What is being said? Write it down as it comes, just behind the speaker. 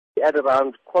At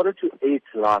around 7:45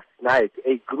 last night,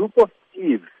 a group of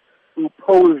thieves who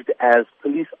posed as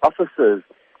police officers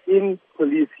in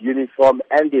police uniform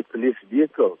and a police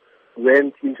vehicle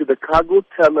went into the cargo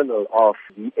terminal of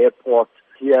the airport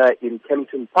here in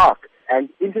Kempton Park and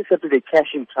intercepted a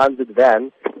cash-in-transit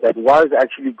van that was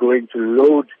actually going to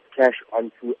load cash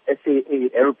onto SAA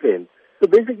airplanes. So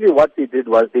basically what they did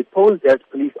was they posed as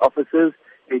police officers,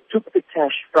 they took the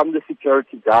cash from the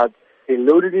security guards, they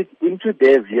loaded it into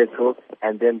their vehicle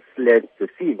and then fled the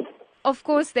scene. Of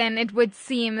course, then, it would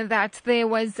seem that there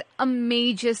was a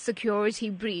major security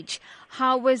breach.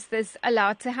 How was this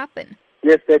allowed to happen?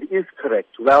 Yes, that is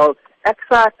correct. Well,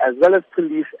 AXA, as well as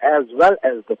police, as well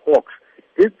as the Hawks,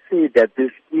 did say that this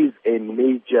is a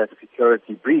major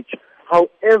security breach.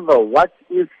 However, what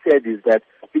is said is that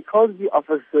because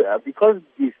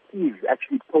these thieves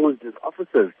actually posed as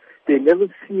officers, they never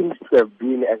seemed to have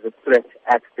been as a threat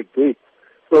at the gate.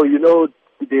 So,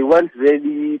 they weren't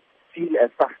really seen as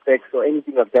suspects or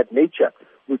anything of that nature,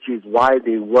 which is why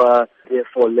they were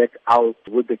therefore let out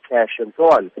with the cash and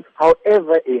so on.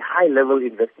 However, a high-level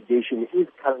investigation is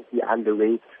currently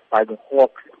underway by the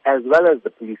Hawks as well as the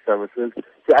police services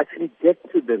to actually get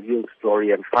to the real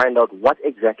story and find out what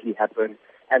exactly happened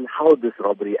and how this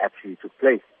robbery actually took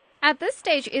place. At this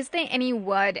stage, is there any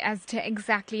word as to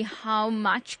exactly how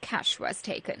much cash was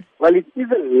taken? Well, it is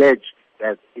alleged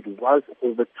that it was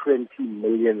over 20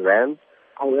 million rands.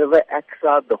 However,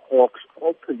 AXA, the Hawks,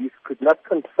 or police could not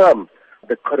confirm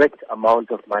the correct amount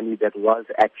of money that was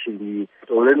actually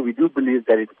stolen. We do believe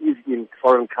that it is in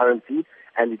foreign currency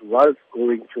and it was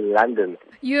going to London.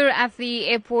 You're at the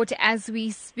airport as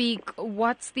we speak.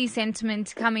 What's the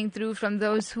sentiment coming through from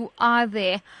those who are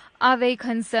there? Are they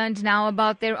concerned now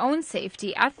about their own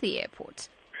safety at the airport?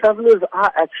 Travelers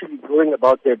are actually going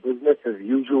about their business as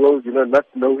usual, not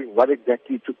knowing what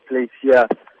exactly took place here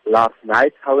last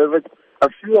night. However, a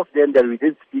few of them that we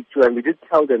did speak to and we did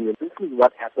tell them, this is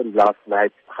what happened last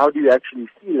night. How do you actually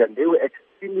feel? And they were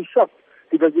extremely shocked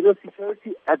because,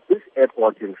 security at this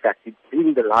airport, in fact, it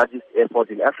being the largest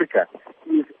airport in Africa,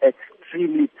 is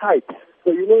extremely tight.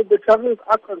 So, the travelers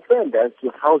are concerned as to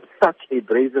how such a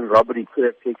brazen robbery could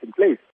have taken place.